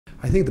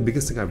I think the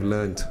biggest thing I've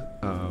learned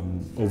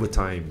over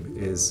time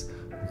is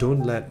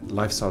don't let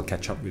lifestyle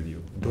catch up with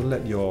you. Don't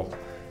let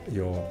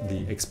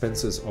the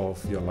expenses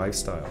of your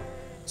lifestyle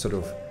sort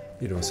of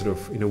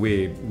in a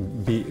way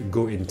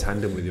go in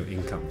tandem with your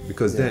income,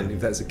 because then if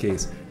that's the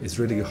case, it's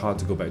really hard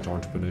to go back to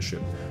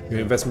entrepreneurship. You're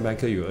an investment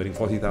banker, you're earning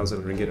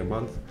 40,000 ringgit a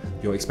month,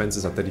 your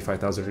expenses are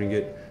 35,000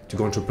 ringgit. To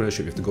go entrepreneurship,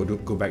 you have to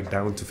go back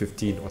down to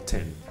 15 or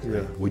 10.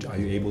 Right? Are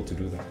you able to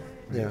do that?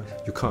 Yeah,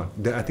 you can't.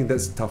 I think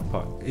that's the tough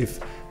part.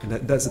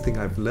 That's the thing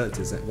I've learned,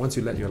 is that once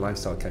you let your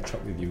lifestyle catch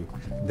up with you,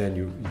 then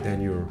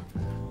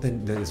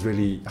it's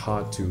really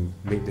hard to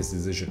make this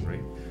decision,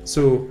 right?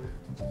 So,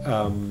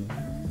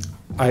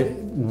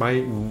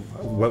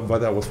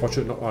 whether I was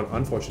fortunate or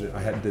unfortunate,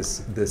 I had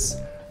this.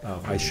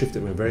 I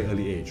shifted at a very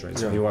early age, right?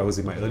 So I was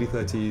in my early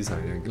 30s.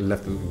 I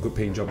left a good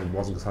paying job in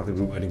Boston Consulting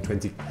Group, earning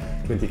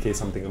 20k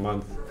something a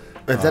month.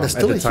 And that is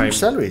still a huge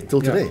salary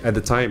till today. At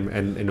the time,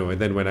 and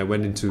then when I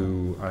went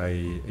into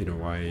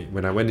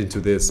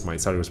this, my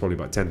salary was probably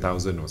about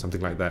 10,000 or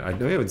something like that.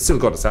 I still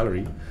got a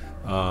salary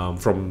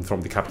from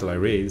the capital I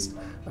raised,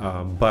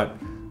 but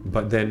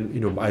then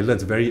I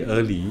learned very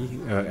early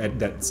at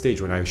that stage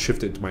when I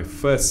shifted to my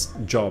first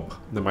job,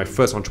 my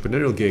first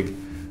entrepreneurial gig,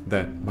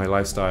 that my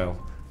lifestyle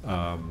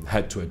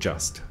had to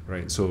adjust,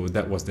 right? So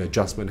that was the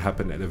adjustment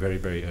happened at a very,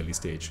 very early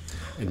stage.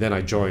 And then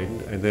I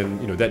joined, and then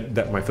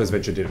that my first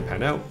venture didn't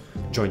pan out.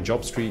 Joined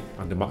Job Street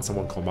under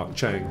someone called Mark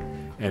Chang,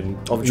 and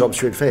of Job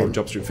Street fame.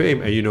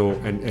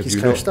 And he's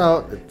cashed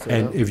out.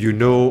 If you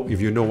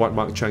know what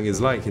Mark Chang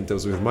is like in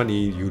terms of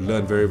money, you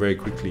learn very, very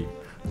quickly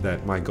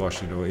that, my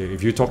gosh,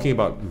 if you're talking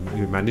about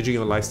managing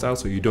your lifestyle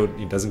so it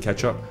doesn't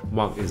catch up,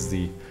 Mark is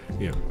the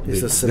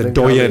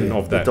doyen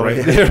of that,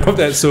 right? Of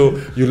that,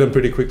 so you learn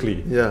pretty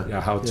quickly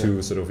how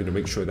to sort of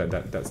make sure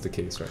that's the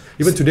case, right?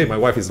 Even today, my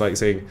wife is like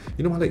saying,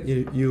 Malek,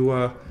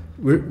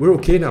 we're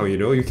okay now,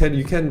 you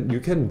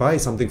can buy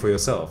something for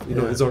yourself,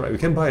 it's all right, you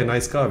can buy a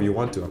nice car if you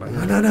want to. I'm like,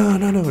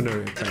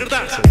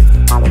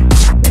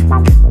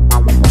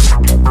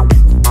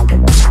 no.